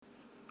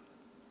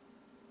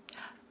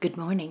Good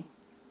morning.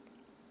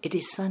 It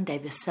is Sunday,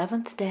 the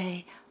 7th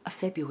day of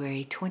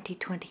February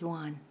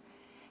 2021,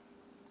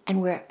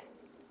 and we're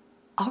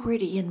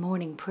already in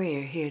morning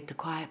prayer here at the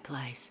Quiet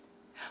Place.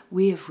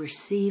 We have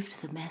received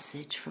the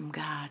message from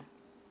God,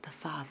 the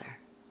Father.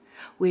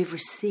 We've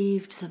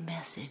received the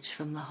message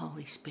from the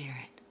Holy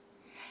Spirit.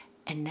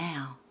 And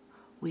now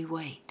we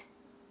wait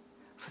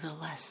for the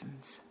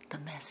lessons, the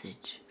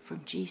message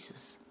from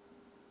Jesus,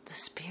 the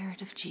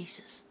Spirit of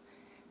Jesus.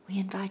 We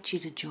invite you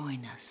to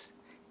join us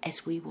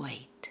as we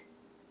wait,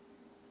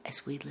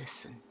 as we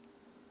listen.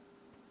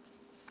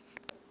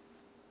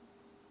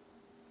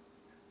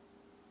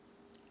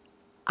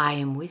 I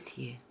am with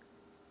you.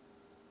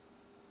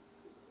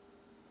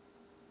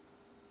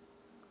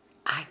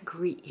 I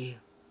greet you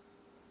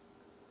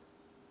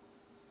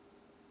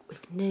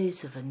with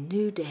news of a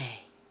new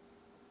day,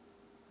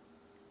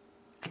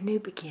 a new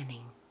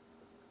beginning,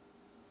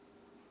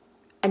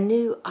 a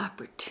new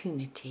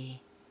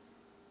opportunity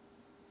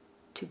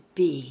to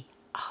be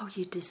all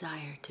you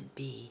desire to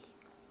be,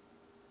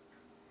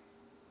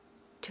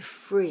 to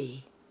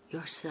free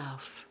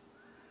yourself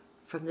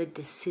from the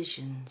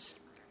decisions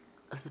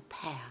of the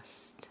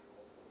past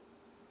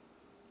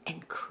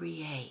and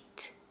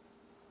create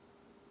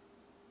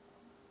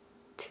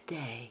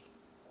today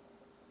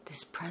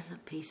this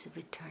present piece of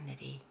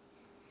eternity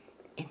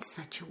in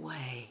such a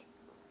way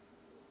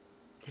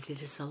that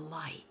it is a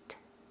light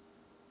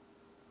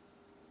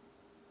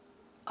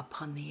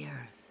upon the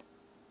earth.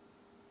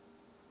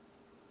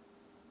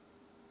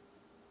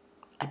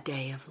 A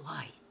day of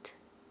light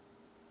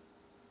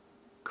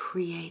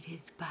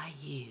created by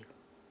you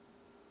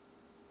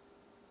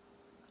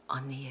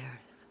on the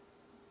earth.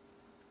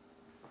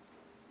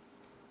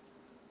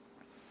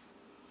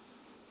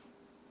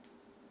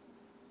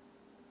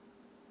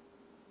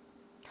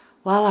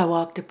 While I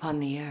walked upon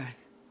the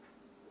earth,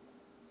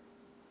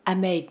 I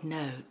made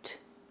note,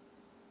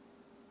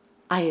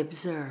 I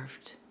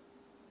observed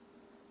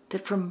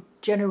that from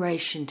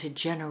generation to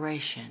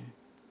generation,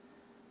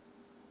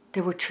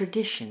 there were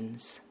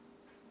traditions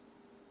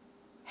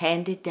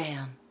handed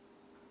down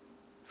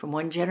from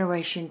one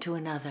generation to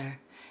another,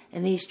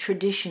 and these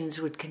traditions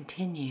would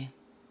continue.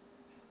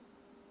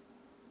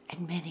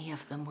 And many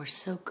of them were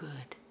so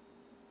good.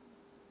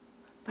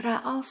 But I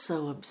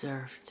also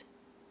observed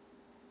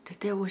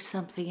that there was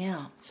something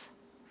else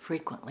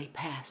frequently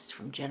passed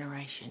from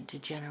generation to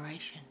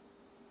generation.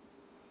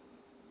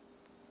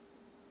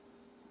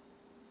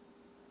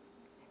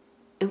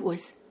 It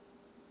was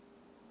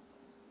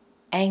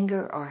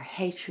anger or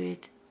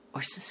hatred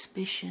or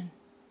suspicion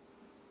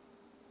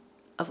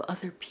of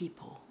other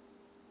people,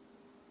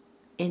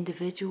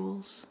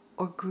 individuals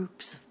or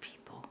groups of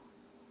people.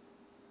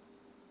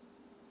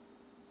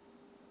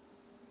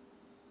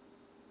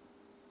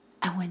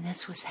 And when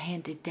this was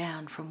handed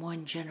down from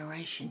one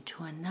generation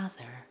to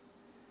another,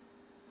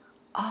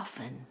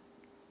 often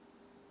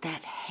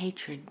that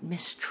hatred,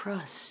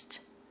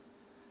 mistrust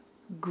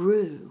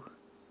grew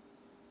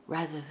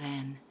rather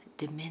than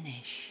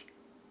diminish.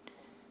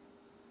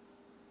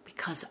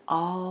 Because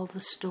all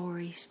the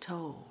stories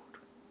told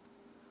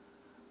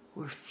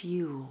were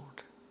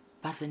fueled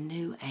by the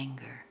new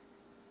anger,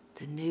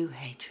 the new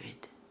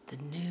hatred, the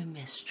new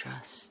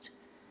mistrust.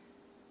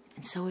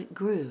 And so it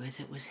grew as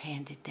it was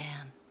handed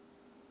down.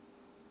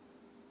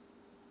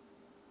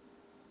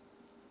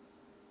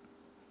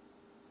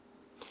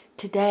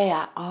 Today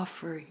I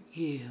offer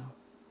you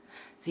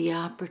the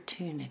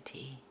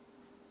opportunity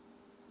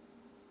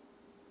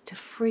to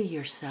free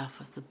yourself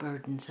of the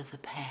burdens of the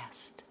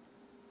past.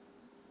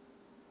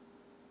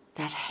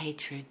 That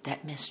hatred,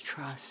 that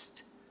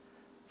mistrust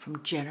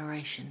from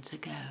generations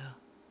ago.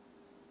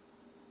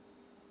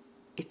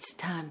 It's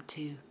time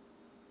to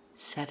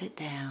set it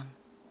down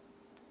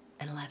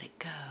and let it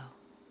go,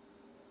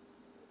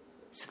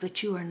 so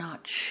that you are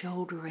not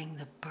shouldering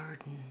the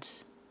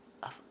burdens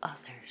of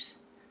others,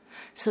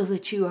 so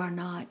that you are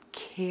not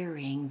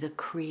carrying the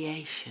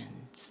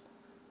creations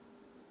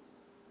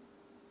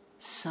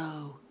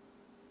so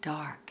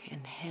dark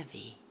and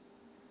heavy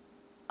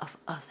of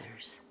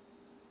others.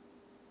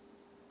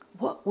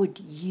 What would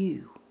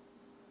you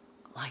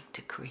like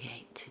to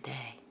create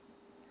today?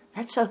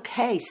 That's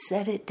okay.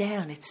 Set it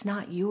down. It's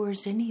not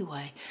yours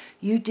anyway.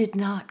 You did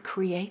not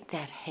create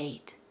that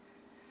hate,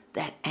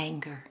 that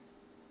anger,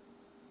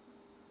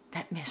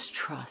 that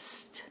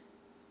mistrust.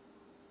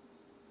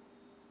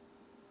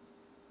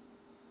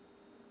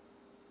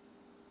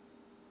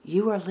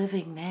 You are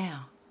living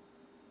now.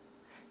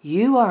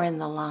 You are in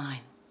the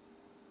line.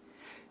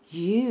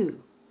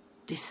 You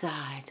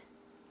decide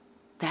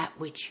that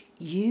which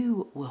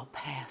you will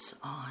pass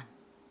on.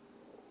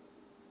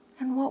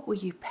 And what will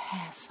you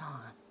pass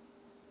on?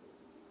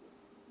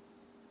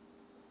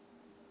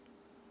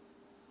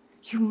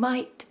 You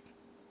might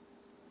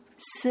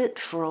sit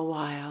for a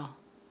while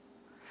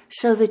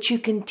so that you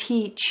can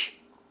teach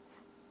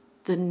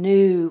the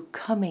new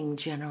coming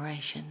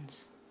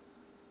generations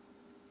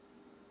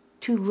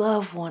to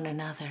love one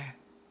another,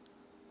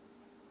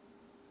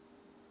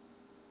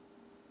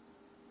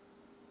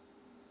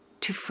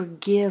 to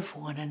forgive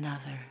one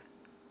another,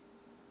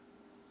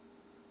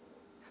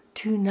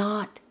 Do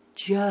not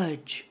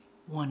judge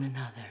one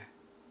another.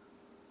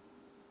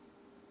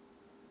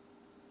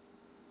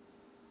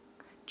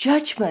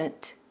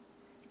 Judgment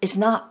is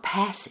not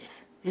passive.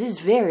 It is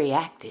very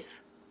active.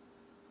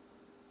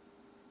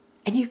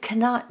 And you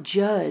cannot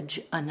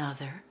judge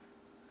another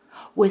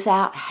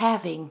without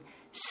having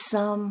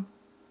some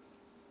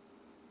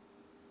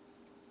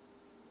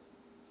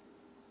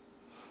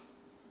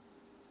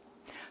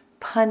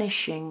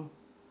punishing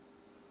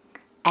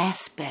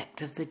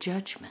aspect of the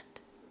judgment.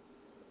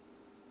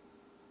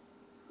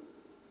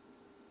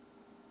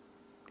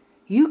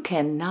 You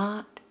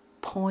cannot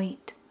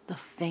point the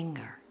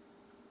finger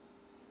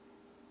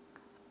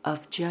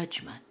of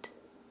judgment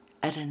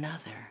at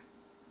another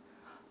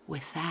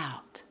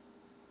without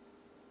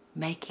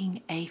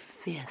making a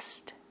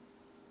fist.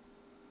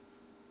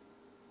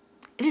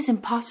 It is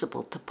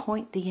impossible to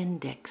point the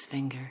index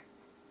finger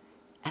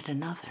at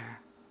another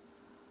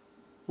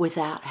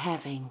without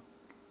having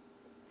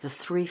the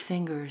 3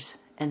 fingers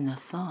and the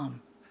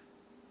thumb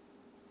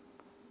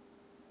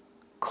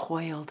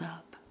coiled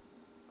up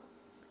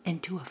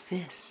into a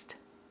fist.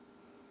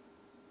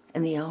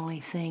 And the only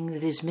thing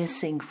that is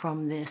missing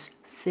from this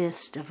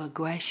fist of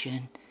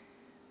aggression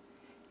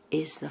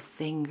is the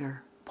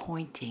finger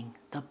pointing,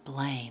 the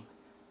blame,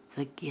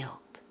 the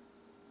guilt,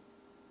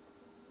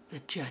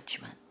 the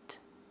judgment.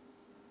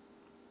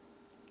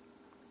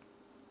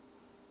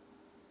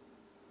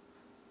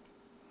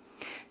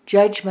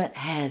 Judgment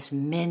has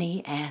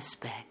many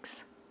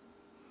aspects.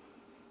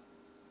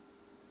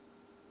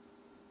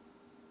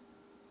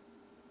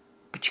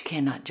 But you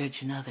cannot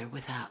judge another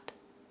without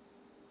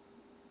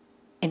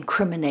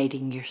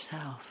incriminating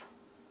yourself.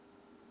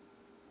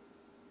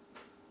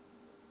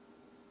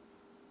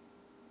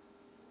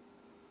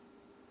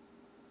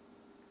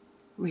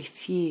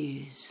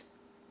 Refuse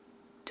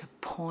to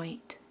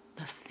point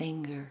the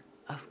finger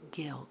of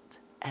guilt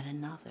at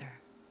another.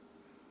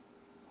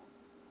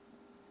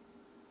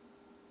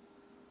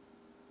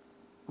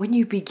 When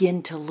you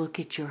begin to look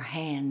at your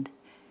hand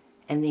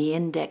and the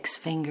index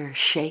finger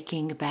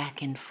shaking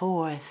back and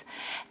forth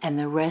and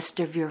the rest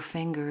of your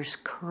fingers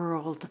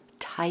curled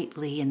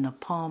tightly in the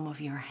palm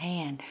of your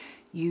hand,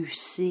 you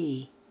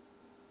see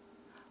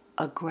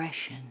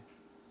aggression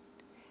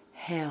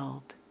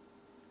held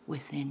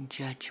within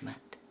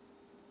judgment.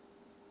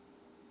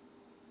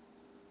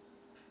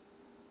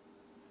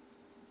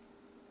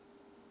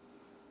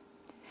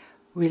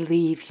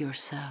 Relieve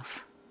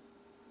yourself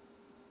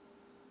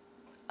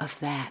of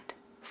that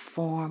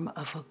form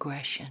of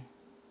aggression.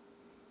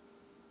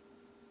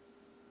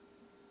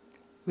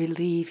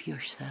 Relieve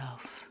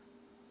yourself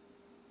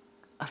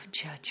of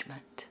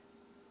judgment.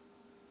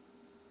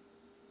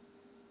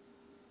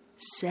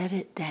 Set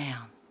it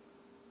down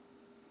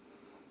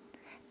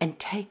and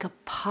take a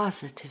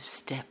positive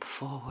step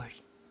forward.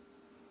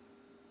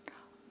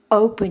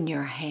 Open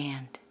your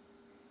hand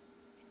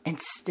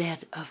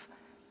instead of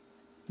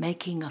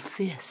making a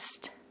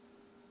fist.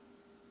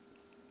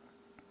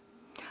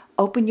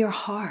 Open your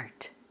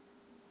heart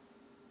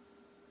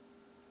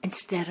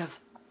instead of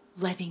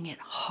letting it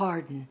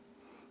harden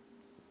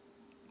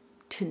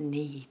to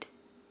need.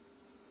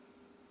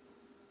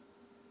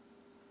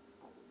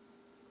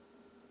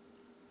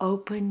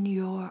 Open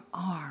your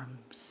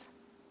arms.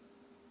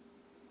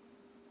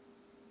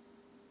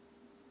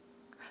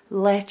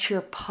 Let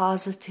your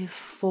positive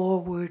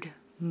forward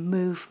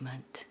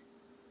movement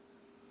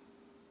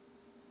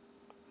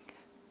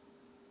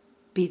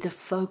be the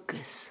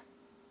focus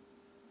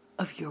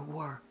of your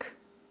work.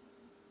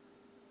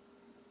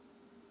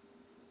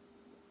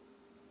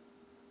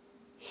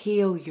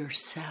 Heal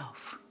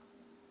yourself.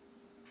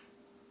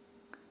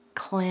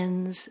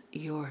 Cleanse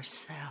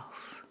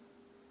yourself.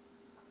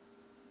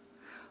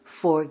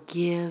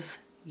 Forgive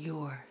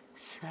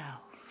yourself.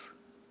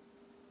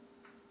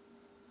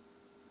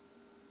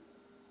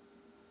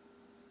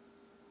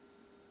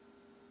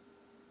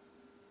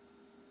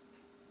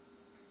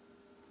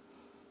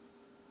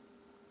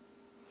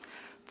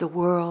 The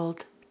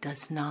world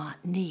does not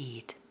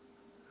need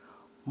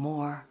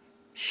more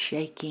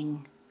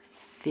shaking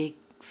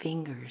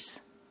fingers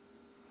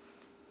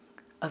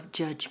of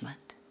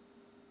judgment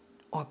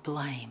or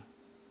blame.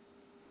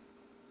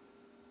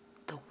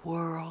 The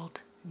world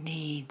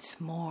needs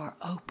more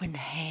open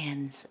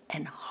hands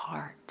and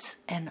hearts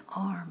and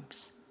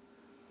arms.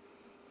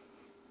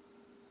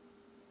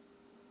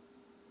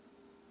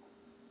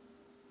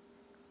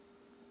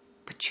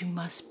 But you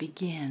must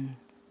begin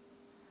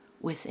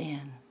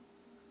within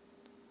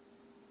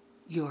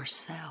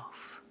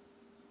yourself.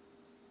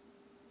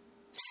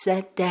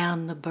 Set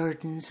down the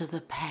burdens of the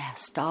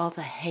past, all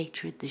the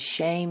hatred, the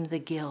shame, the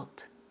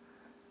guilt,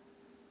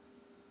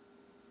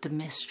 the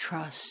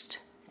mistrust,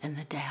 and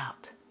the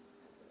doubt.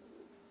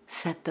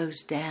 Set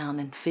those down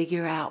and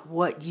figure out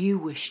what you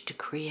wish to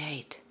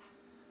create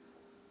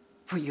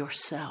for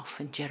yourself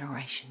and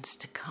generations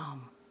to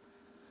come.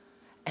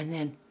 And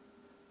then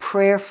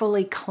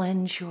prayerfully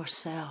cleanse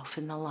yourself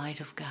in the light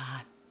of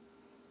God.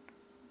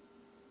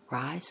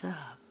 Rise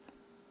up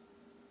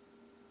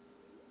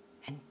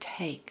and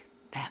take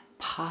that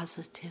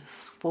positive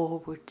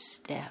forward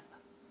step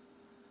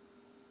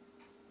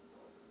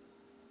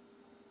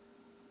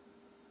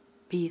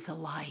be the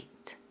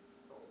light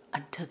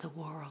unto the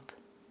world.